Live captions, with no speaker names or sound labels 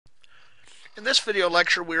In this video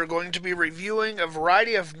lecture, we are going to be reviewing a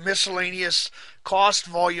variety of miscellaneous cost,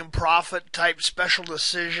 volume, profit type special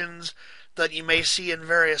decisions that you may see in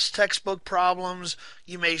various textbook problems,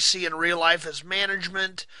 you may see in real life as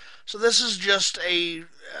management. So this is just a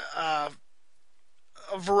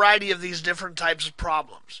variety of these different types of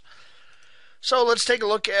problems. So let's take a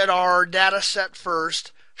look at our data set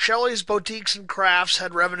first. Shelley's Boutiques and Crafts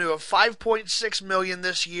had revenue of $5.6 million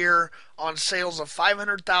this year on sales of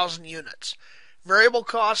 500,000 units. Variable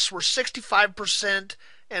costs were 65%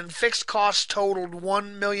 and fixed costs totaled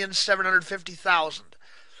 1,750,000.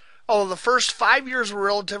 Although the first 5 years were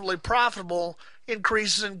relatively profitable,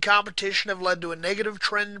 increases in competition have led to a negative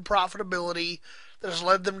trend in profitability that has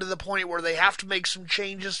led them to the point where they have to make some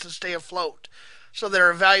changes to stay afloat. So they're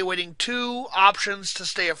evaluating two options to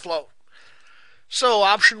stay afloat. So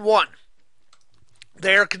option one,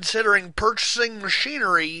 they are considering purchasing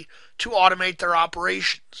machinery to automate their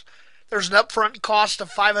operations. There's an upfront cost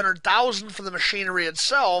of $500,000 for the machinery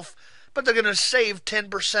itself, but they're going to save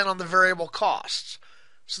 10% on the variable costs.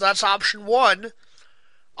 So that's option one.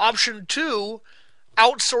 Option two,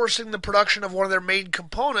 outsourcing the production of one of their main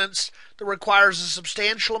components that requires a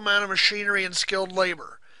substantial amount of machinery and skilled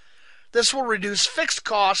labor. This will reduce fixed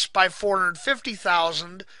costs by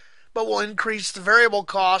 $450,000, but will increase the variable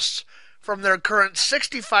costs from their current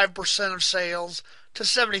 65% of sales to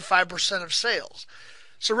 75% of sales.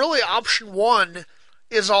 So really option one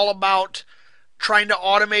is all about trying to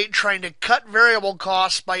automate, trying to cut variable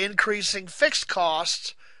costs by increasing fixed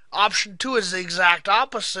costs. Option two is the exact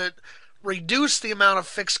opposite, reduce the amount of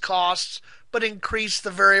fixed costs but increase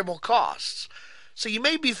the variable costs. So you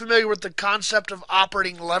may be familiar with the concept of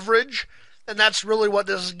operating leverage, and that's really what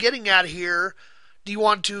this is getting at here. Do you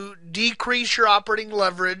want to decrease your operating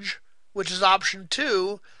leverage, which is option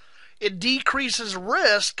two? It decreases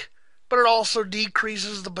risk, but it also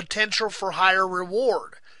decreases the potential for higher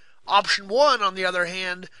reward. Option one, on the other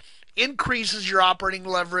hand, increases your operating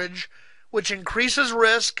leverage, which increases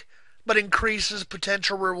risk, but increases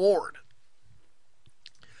potential reward.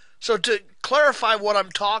 So to clarify what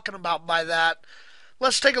I'm talking about by that,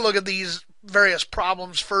 let's take a look at these various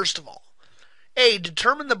problems first of all. A,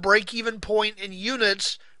 determine the break-even point in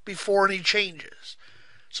units before any changes.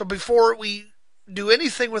 So before we do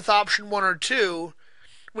anything with option one or two,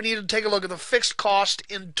 we need to take a look at the fixed cost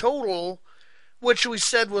in total, which we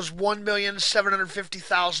said was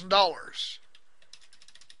 $1,750,000.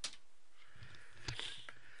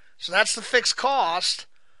 So that's the fixed cost.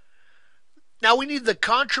 Now we need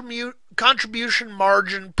the contribution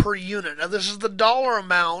margin per unit. Now this is the dollar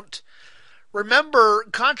amount. Remember,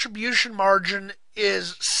 contribution margin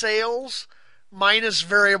is sales minus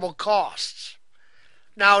variable costs.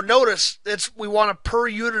 Now notice, we want a per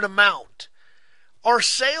unit amount. Our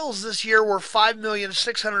sales this year were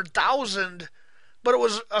 5,600,000, but it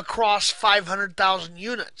was across 500,000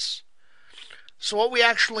 units. So what we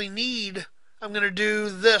actually need, I'm going to do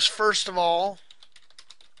this first of all.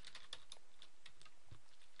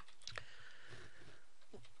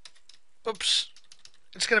 Oops.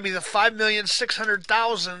 It's going to be the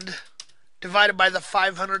 5,600,000 divided by the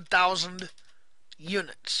 500,000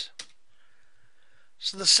 units.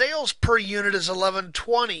 So the sales per unit is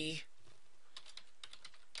 1120.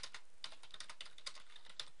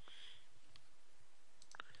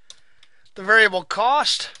 The variable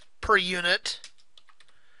cost per unit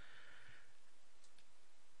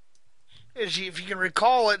is, if you can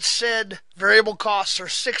recall, it said variable costs are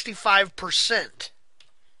 65%.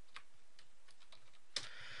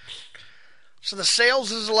 So the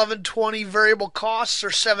sales is 1120, variable costs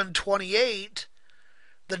are 728.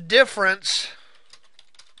 The difference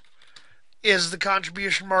is the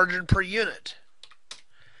contribution margin per unit,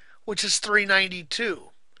 which is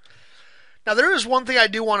 392. Now there is one thing I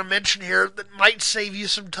do want to mention here that might save you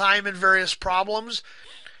some time in various problems.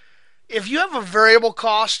 If you have a variable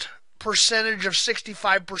cost percentage of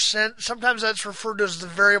 65%, sometimes that's referred to as the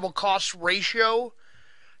variable cost ratio.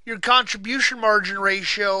 Your contribution margin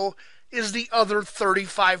ratio is the other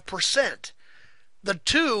 35%. The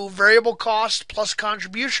two, variable cost plus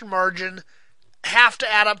contribution margin, have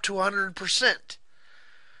to add up to 100%.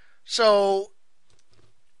 So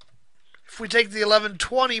if we take the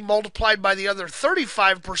 1120 multiplied by the other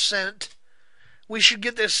 35%, we should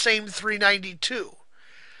get this same 392.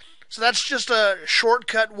 So that's just a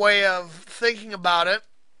shortcut way of thinking about it.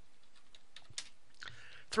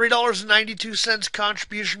 $3.92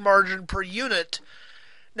 contribution margin per unit.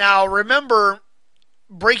 Now remember,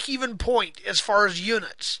 break-even point as far as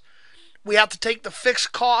units. We have to take the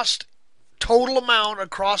fixed cost total amount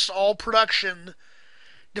across all production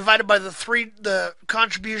divided by the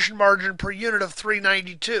contribution margin per unit of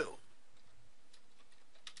 392.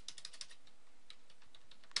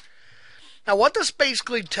 Now, what this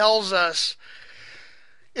basically tells us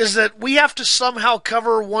is that we have to somehow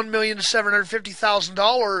cover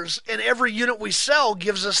 $1,750,000, and every unit we sell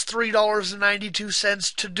gives us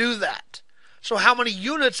 $3.92 to do that. So how many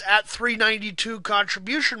units at $3.92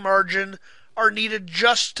 contribution margin are needed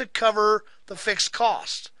just to cover the fixed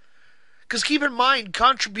cost? Because keep in mind,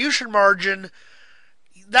 contribution margin,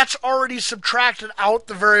 that's already subtracted out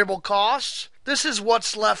the variable costs. This is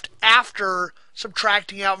what's left after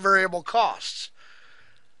subtracting out variable costs.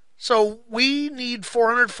 So we need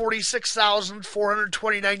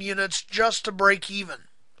 446,429 units just to break even.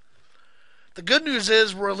 The good news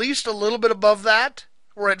is we're at least a little bit above that.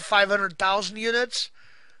 We're at 500,000 units,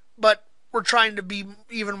 but we're trying to be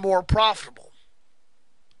even more profitable.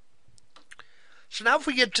 So now if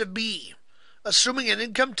we get to B, assuming an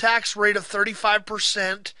income tax rate of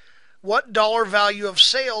 35%, what dollar value of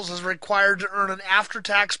sales is required to earn an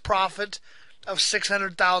after-tax profit of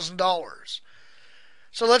 $600,000?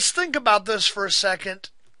 So let's think about this for a second.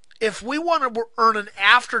 If we want to earn an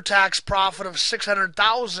after-tax profit of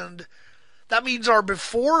 $600,000, that means our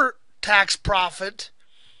before-tax profit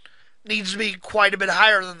needs to be quite a bit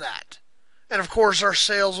higher than that. And of course, our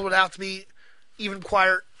sales would have to be even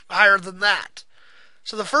quite higher than that.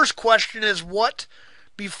 So the first question is, what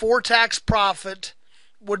before-tax profit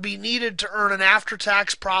would be needed to earn an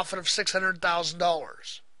after-tax profit of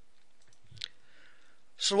 $600,000?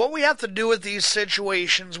 So what we have to do with these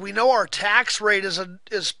situations, we know our tax rate is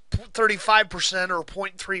 35% or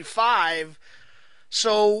 0.35,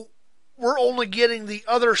 so we're only getting the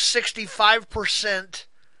other 65%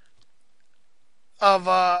 of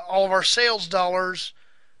all of our sales dollars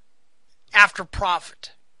after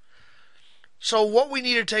profit. So what we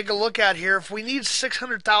need to take a look at here, if we need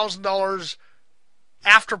 $600,000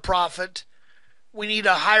 after profit, we need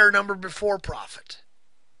a higher number before profit.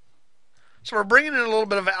 So we're bringing in a little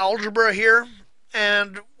bit of algebra here,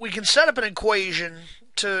 and we can set up an equation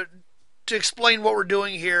to explain what we're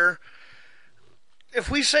doing here. If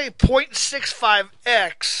we say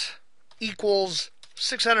 0.65x equals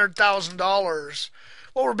 $600,000,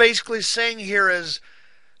 what we're basically saying here is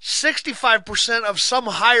 65% of some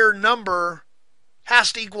higher number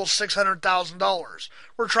has to equal $600,000.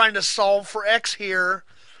 We're trying to solve for x here.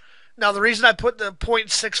 Now, the reason I put the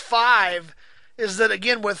 0.65 is that,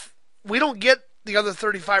 again, we don't get the other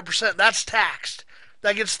 35%. That's taxed.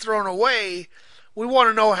 That gets thrown away. We want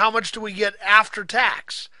to know how much do we get after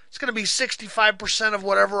tax. It's going to be 65% of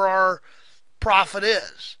whatever our profit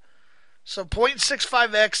is. So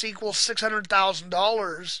 0.65x equals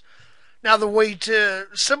 $600,000. Now the way to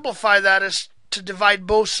simplify that is to divide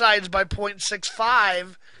both sides by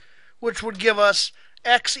 0.65, which would give us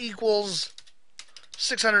x equals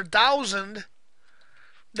 600,000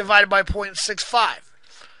 divided by 0.65.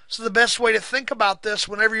 So the best way to think about this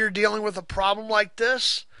whenever you're dealing with a problem like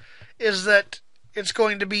this is that it's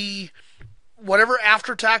going to be whatever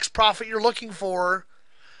after-tax profit you're looking for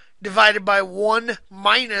divided by 1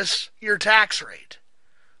 minus your tax rate.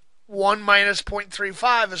 1 minus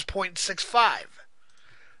 0.35 is 0.65.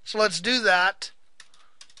 So let's do that.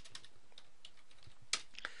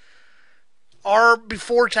 Our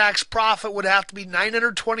before-tax profit would have to be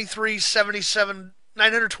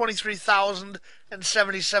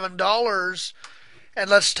 $923,077, and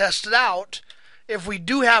let's test it out. If we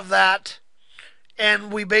do have that,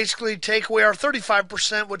 and we basically take away our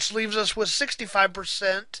 35%, which leaves us with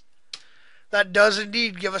 65%, that does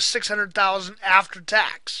indeed give us $600,000 after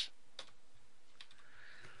tax.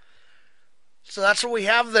 So that's what we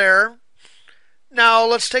have there. Now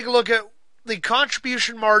let's take a look at the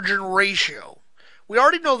contribution margin ratio. We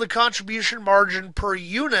already know the contribution margin per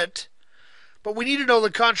unit, but we need to know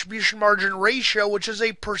the contribution margin ratio, which is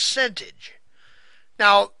a percentage.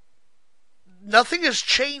 Now, nothing has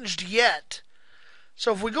changed yet.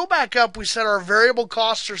 So if we go back up, we said our variable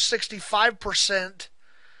costs are 65%.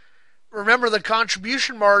 Remember, the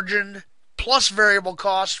contribution margin plus variable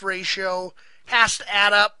cost ratio has to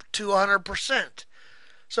add up to 100%.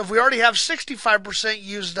 So if we already have 65%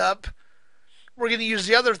 used up, we're going to use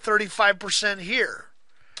the other 35% here.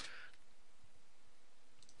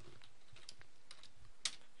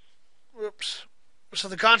 Whoops. So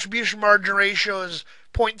the contribution margin ratio is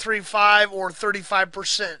 0.35 or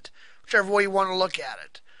 35%, whichever way you want to look at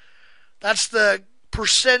it. That's the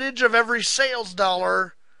percentage of every sales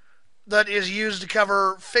dollar that is used to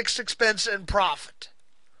cover fixed expense and profit.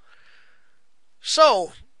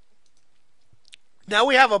 So, now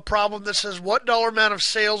we have a problem that says what dollar amount of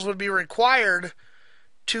sales would be required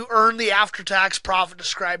to earn the after-tax profit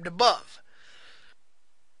described above.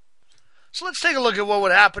 So let's take a look at what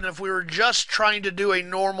would happen if we were just trying to do a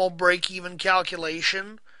normal break-even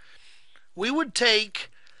calculation. we would take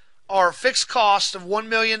our fixed cost of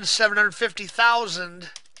 $1,750,000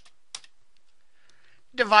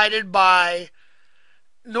 divided by,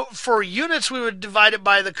 for units we would divide it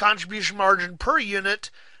by the contribution margin per unit,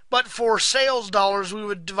 but for sales dollars we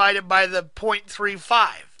would divide it by the 0.35.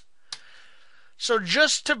 So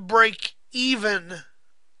just to break even,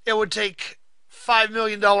 it would take $5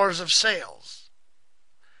 million of sales,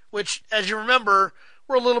 which, as you remember,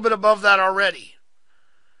 we're a little bit above that already.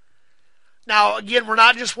 Now, again, we're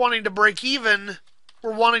not just wanting to break even,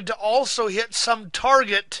 we're wanting to also hit some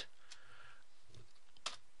target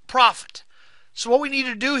profit. So what we need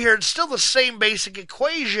to do here, it's still the same basic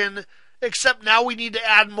equation, except now we need to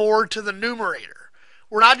add more to the numerator.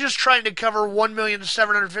 We're not just trying to cover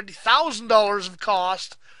 $1,750,000 of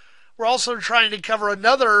cost, we're also trying to cover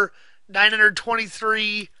another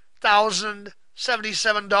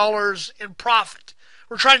 $923,077 in profit.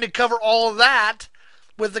 We're trying to cover all of that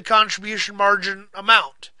with the contribution margin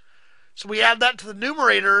amount. So we add that to the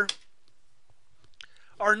numerator.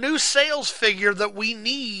 Our new sales figure that we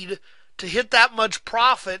need to hit that much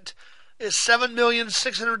profit is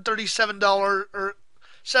 $7,637,000 or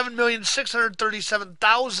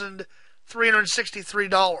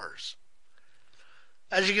 $7,637,363.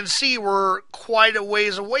 As you can see, we're quite a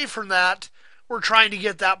ways away from that. We're trying to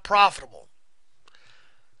get that profitable.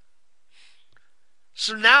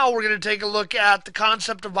 So now we're going to take a look at the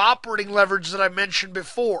concept of operating leverage that I mentioned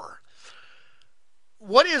before.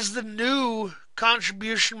 What is the new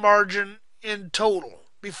contribution margin in total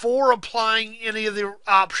before applying any of the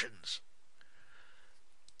options?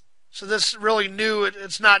 So this is really new.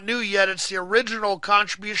 It's not new yet. It's the original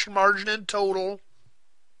contribution margin in total.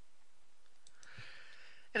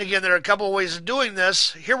 And again, there are a couple of ways of doing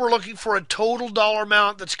this. Here we're looking for a total dollar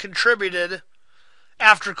amount that's contributed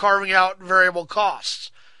after carving out variable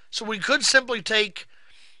costs. So we could simply take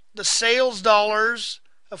the sales dollars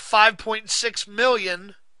of 5.6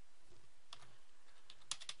 million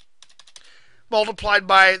multiplied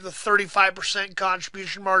by the 35%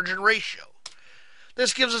 contribution margin ratio.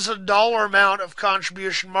 This gives us a dollar amount of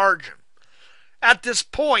contribution margin. At this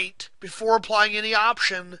point, before applying any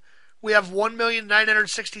option, we have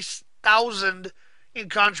 $1,960,000 in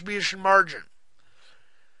contribution margin.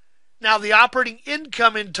 Now, the operating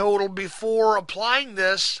income in total before applying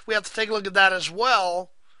this, we have to take a look at that as well.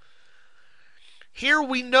 Here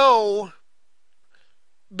we know,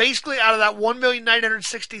 basically out of that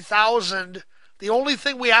 $1,960,000, the only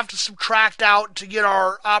thing we have to subtract out to get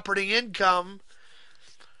our operating income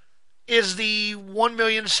is the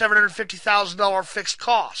 $1,750,000 fixed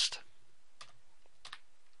cost.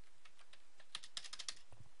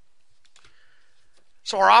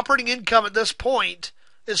 So our operating income at this point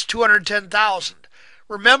is $210,000.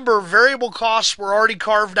 Remember, variable costs were already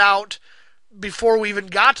carved out before we even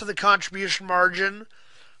got to the contribution margin.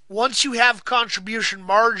 Once you have contribution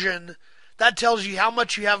margin, that tells you how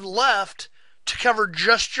much you have left to cover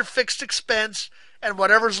just your fixed expense, and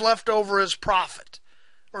whatever's left over is profit,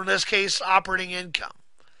 or in this case, operating income.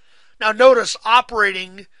 Now notice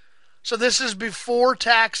operating, so this is before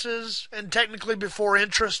taxes and technically before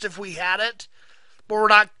interest if we had it, but we're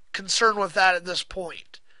not concerned with that at this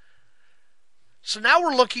point. So now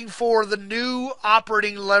we're looking for the new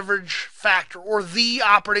operating leverage factor, or the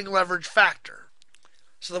operating leverage factor.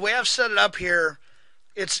 So the way I've set it up here,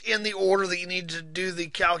 it's in the order that you need to do the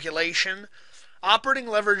calculation. Operating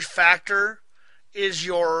leverage factor is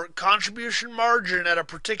your contribution margin at a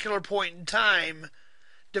particular point in time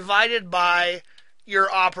divided by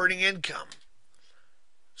your operating income.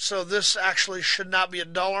 So this actually should not be a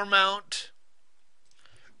dollar amount.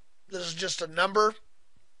 This is just a number.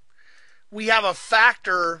 We have a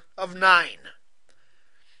factor of 9.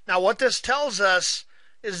 Now what this tells us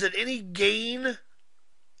is that any gain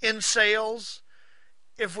in sales,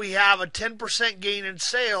 if we have a 10% gain in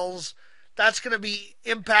sales, that's going to be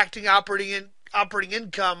impacting operating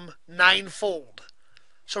income ninefold.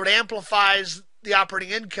 So it amplifies the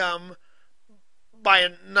operating income by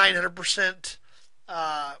a 900%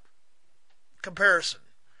 comparison.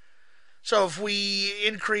 So if we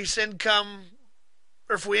increase income,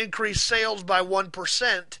 or if we increase sales by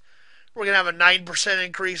 1%, we're going to have a 9%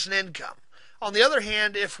 increase in income. On the other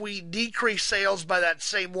hand, if we decrease sales by that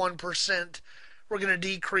same 1%, we're going to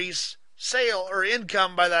decrease sale or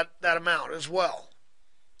income by that amount as well.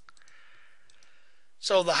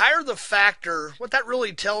 So the higher the factor, what that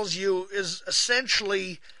really tells you is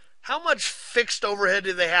essentially how much fixed overhead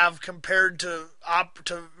do they have compared to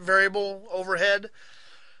variable overhead.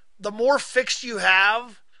 The more fixed you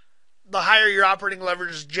have, the higher your operating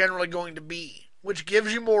leverage is generally going to be, which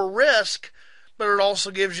gives you more risk, but it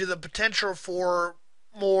also gives you the potential for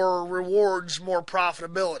more rewards, more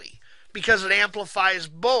profitability, because it amplifies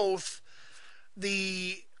both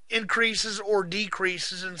the increases or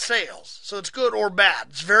decreases in sales. So it's good or bad.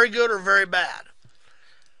 It's very good or very bad.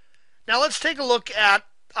 Now let's take a look at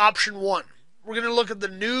option 1. We're going to look at the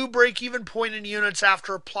new break-even point in units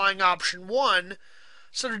after applying option 1.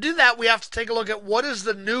 So to do that, we have to take a look at what is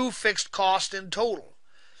the new fixed cost in total.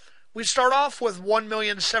 We start off with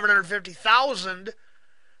 1,750,000,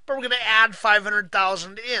 but we're going to add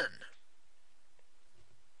 500,000 in.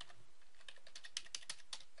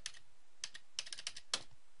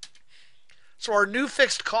 So our new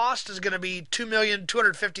fixed cost is going to be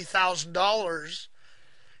 $2,250,000.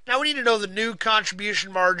 Now we need to know the new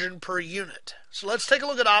contribution margin per unit. So let's take a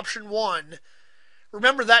look at option 1.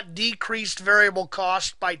 Remember that decreased variable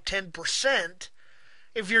cost by 10%.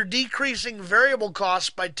 If you're decreasing variable costs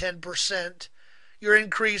by 10%, you're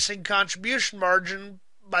increasing contribution margin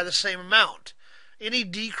by the same amount. Any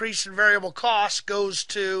decrease in variable costs goes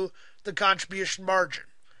to the contribution margin.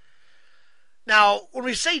 Now, when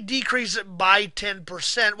we say decrease it by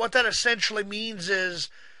 10%, what that essentially means is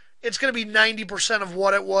it's going to be 90% of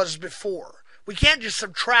what it was before. We can't just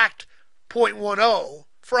subtract 0.10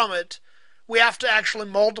 from it. We have to actually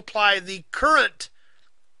multiply the current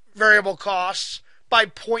variable costs by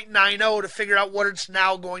 0.90 to figure out what it's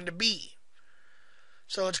now going to be.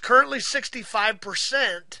 So it's currently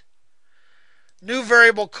 65%. New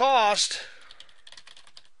variable cost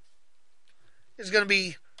is going to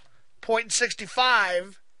be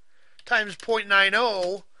 0.65 times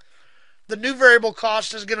 0.90. The new variable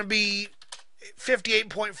cost is going to be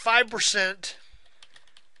 58.5%,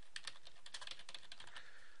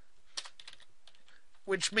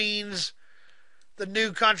 which means the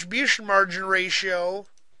new contribution margin ratio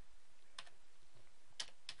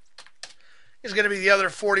is going to be the other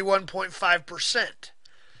 41.5%.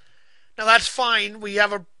 Now that's fine. We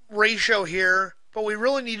have a ratio here, but we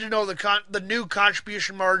really need to know the new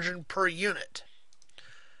contribution margin per unit.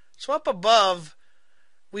 So up above,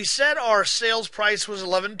 we said our sales price was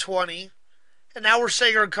 $11.20, and now we're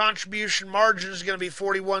saying our contribution margin is going to be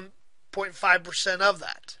 41.5% of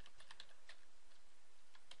that.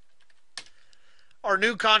 Our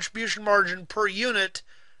new contribution margin per unit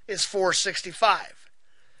is $4.65.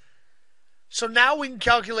 So now we can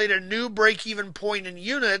calculate a new break-even point in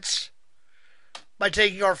units by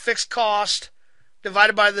taking our fixed cost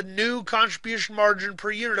divided by the new contribution margin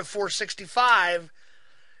per unit of $4.65.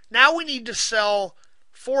 Now we need to sell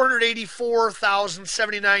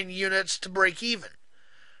 484,079 units to break even.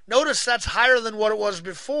 Notice that's higher than what it was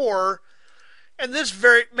before, and this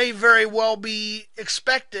may very well be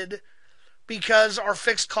expected because our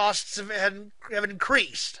fixed costs have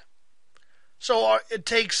increased. So it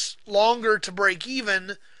takes longer to break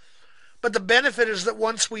even, but the benefit is that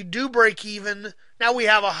once we do break even, now we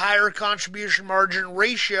have a higher contribution margin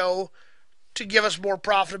ratio to give us more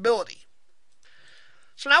profitability.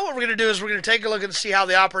 So now what we're going to do is we're going to take a look and see how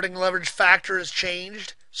the operating leverage factor has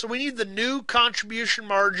changed. So we need the new contribution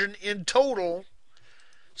margin in total.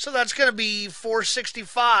 So that's going to be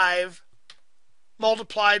 465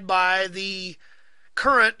 multiplied by the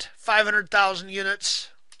current 500,000 units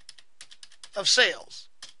of sales.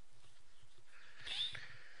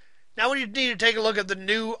 Now we need to take a look at the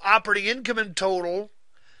new operating income in total,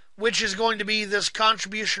 which is going to be this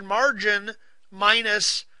contribution margin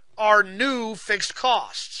minus our new fixed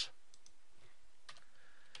costs.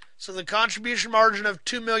 So the contribution margin of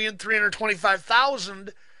 $2,325,000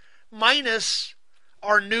 minus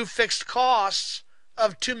our new fixed costs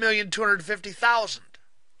of $2,250,000.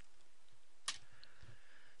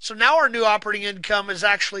 So now our new operating income is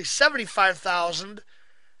actually $75,000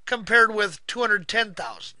 compared with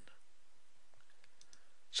 $210,000.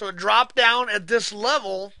 So it dropped down at this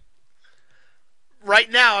level.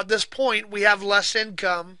 Right now, at this point, we have less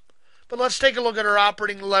income. But let's take a look at our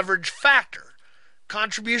operating leverage factor.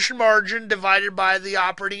 Contribution margin divided by the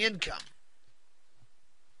operating income.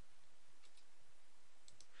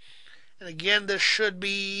 And again, this should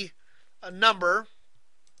be a number.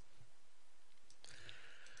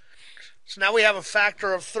 So now we have a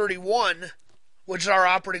factor of 31, which is our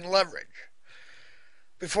operating leverage.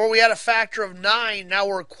 Before we had a factor of 9, now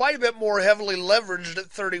we're quite a bit more heavily leveraged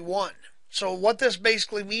at 31. So what this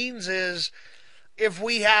basically means is if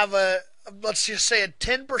we have let's just say a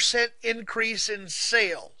 10% increase in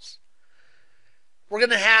sales, we're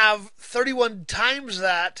going to have 31 times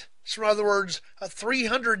that. So in other words, a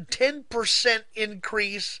 310%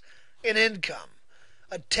 increase in income.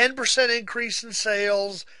 A 10% increase in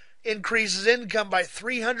sales increases income by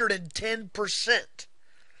 310%.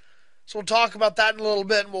 So we'll talk about that in a little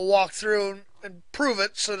bit, and we'll walk through and prove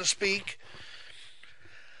it, so to speak.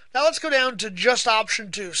 Now let's go down to just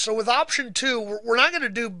option 2. So with option 2, we're not going to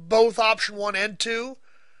do both option 1 and 2.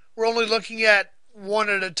 We're only looking at one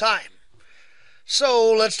at a time.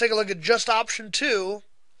 So let's take a look at just option 2.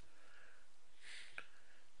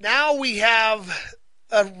 Now we have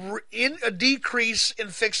a decrease in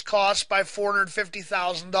fixed costs by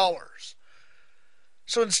 $450,000.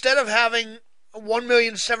 So instead of having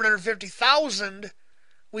 $1,750,000,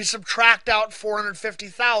 we subtract out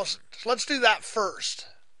 $450,000. So let's do that first.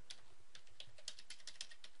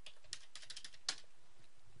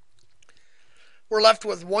 We're left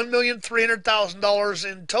with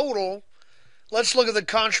 $1,300,000 in total. Let's look at the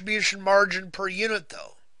contribution margin per unit,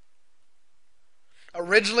 though.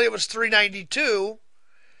 Originally it was $392,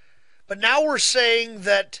 but now we're saying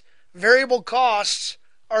that variable costs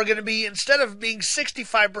are going to be, instead of being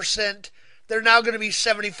 65%, they're now going to be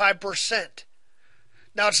 75%.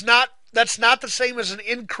 Now that's not the same as an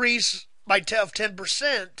increase of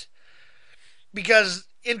 10%, because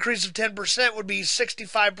increase of 10% would be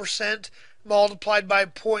 65% multiplied by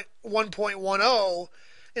 1.10.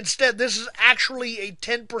 Instead, this is actually a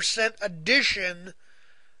 10% addition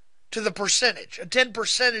to the percentage, a 10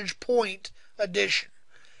 percentage point addition.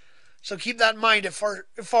 So keep that in mind. If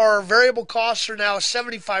our variable costs are now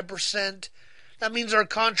 75%, that means our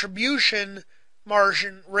contribution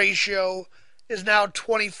margin ratio is now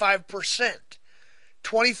 25%.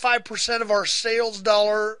 25% of our sales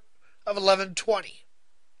dollar of $11.20.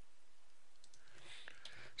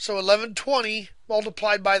 So $11.20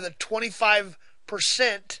 multiplied by the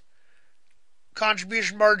 25%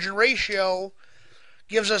 contribution margin ratio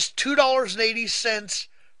gives us $2.80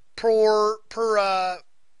 per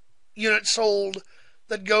unit sold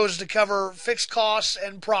that goes to cover fixed costs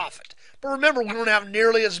and profit. But remember, we don't have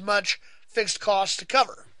nearly as much fixed costs to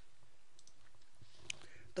cover.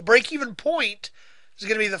 The break-even point is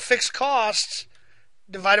going to be the fixed costs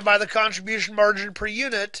divided by the contribution margin per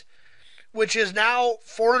unit, which is now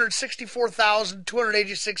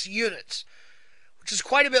 464,286 units, which is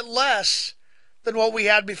quite a bit less than what we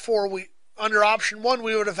had before. Under option 1,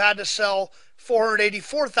 we would have had to sell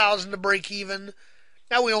 484,000 to break even.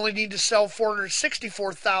 Now we only need to sell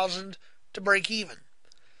 464,000 to break even.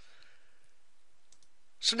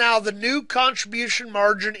 So now the new contribution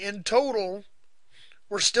margin in total,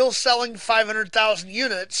 we're still selling 500,000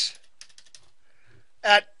 units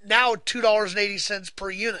at now $2.80 per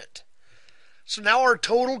unit. So now our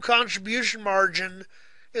total contribution margin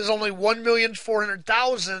is only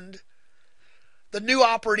 $1,400,000. The new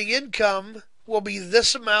operating income will be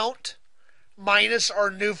this amount minus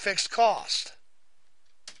our new fixed cost.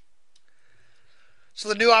 So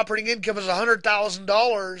the new operating income is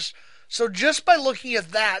 $100,000. So just by looking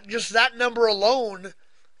at that, just that number alone,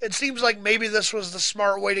 it seems like maybe this was the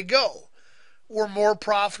smart way to go. We're more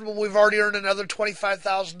profitable. We've already earned another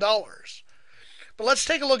 $25,000. But let's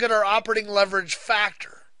take a look at our operating leverage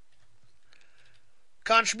factor.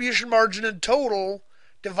 Contribution margin in total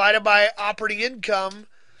divided by operating income.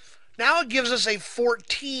 Now it gives us a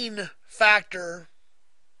 14 factor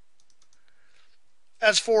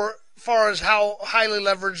as far as how highly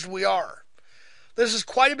leveraged we are. This is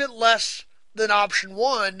quite a bit less than option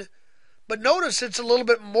 1, but notice it's a little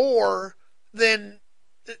bit more than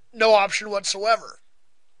no option whatsoever.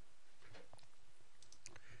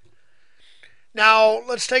 Now,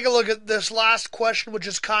 let's take a look at this last question, which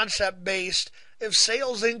is concept-based. If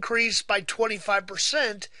sales increase by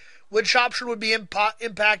 25%, which option would be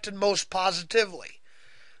impacted most positively?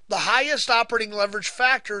 The highest operating leverage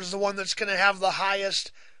factor is the one that's going to have the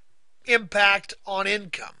highest impact on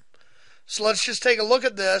income. So let's just take a look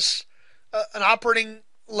at this. An operating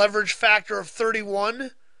leverage factor of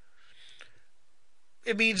 31.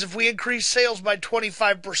 It means if we increase sales by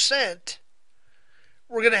 25%,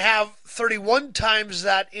 we're going to have 31 times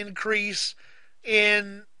that increase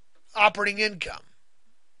in operating income.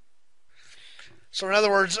 So in other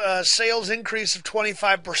words, a sales increase of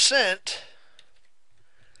 25%,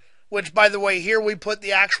 which by the way, here we put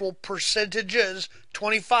the actual percentages,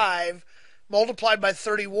 25 multiplied by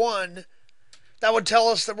 31, that would tell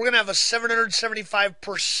us that we're going to have a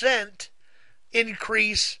 775%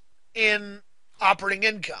 increase in operating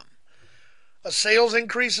income. A sales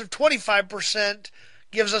increase of 25%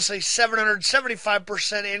 gives us a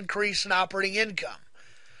 775% increase in operating income.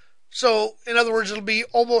 So, in other words, it'll be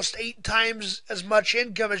almost 8 times as much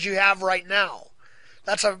income as you have right now.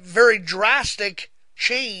 That's a very drastic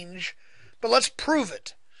change, but let's prove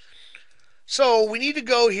it. So, we need to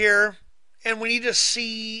go here and we need to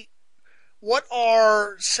see what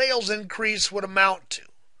our sales increase would amount to.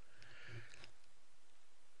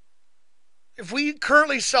 If we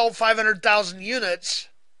currently sell 500,000 units,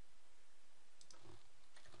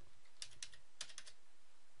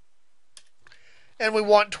 and we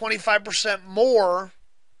want 25% more,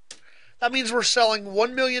 that means we're selling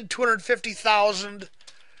 1,250,000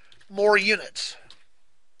 more units.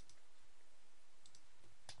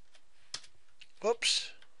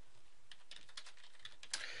 Whoops.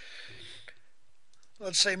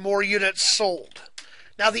 Let's say more units sold.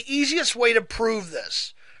 Now, the easiest way to prove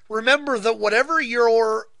this, remember that whatever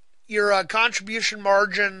your contribution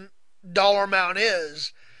margin dollar amount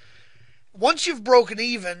is, once you've broken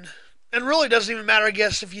even, and really doesn't even matter, I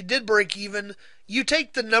guess, if you did break even, you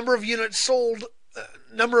take the number of units sold,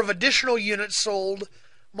 number of additional units sold,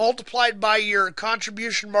 multiplied by your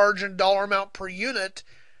contribution margin dollar amount per unit.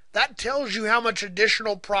 That tells you how much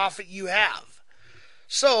additional profit you have.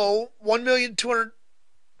 So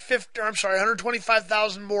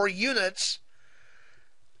 125,000 more units,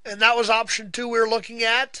 and that was option 2 we were looking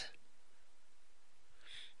at.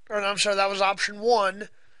 Or I'm sorry, that was option 1.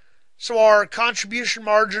 So our contribution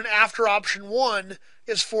margin after option 1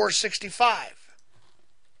 is $465.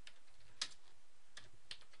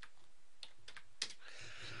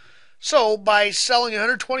 So by selling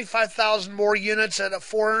 125,000 more units at a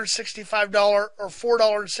 $465 or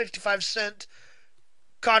 $4.65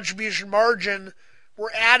 contribution margin, we're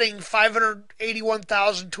adding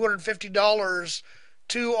 $581,250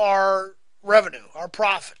 to our revenue, our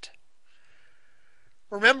profit.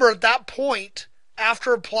 Remember, at that point,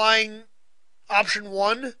 after applying option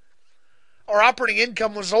 1, our operating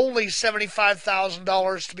income was only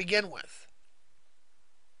 $75,000 to begin with.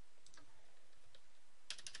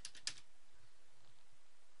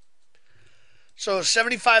 So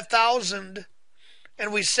 75,000,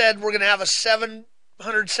 and we said we're going to have a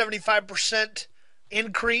 775%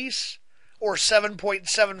 increase, or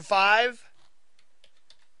 7.75.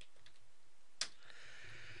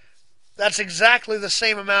 That's exactly the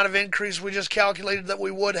same amount of increase we just calculated that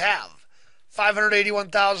we would have,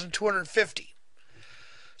 581,250.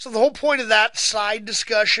 So the whole point of that side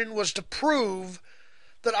discussion was to prove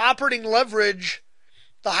that operating leverage,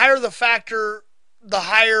 the higher the factor, the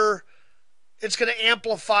higher it's going to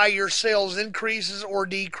amplify your sales increases or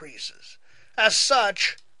decreases. As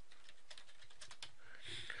such,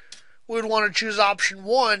 we would want to choose option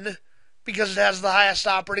 1 because it has the highest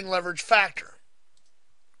operating leverage factor.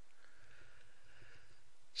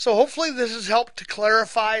 So hopefully this has helped to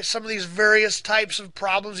clarify some of these various types of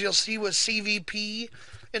problems you'll see with CVP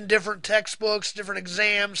in different textbooks, different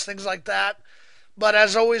exams, things like that. But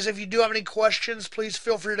as always, if you do have any questions, please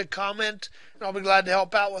feel free to comment, and I'll be glad to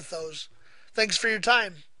help out with those. Thanks for your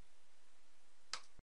time.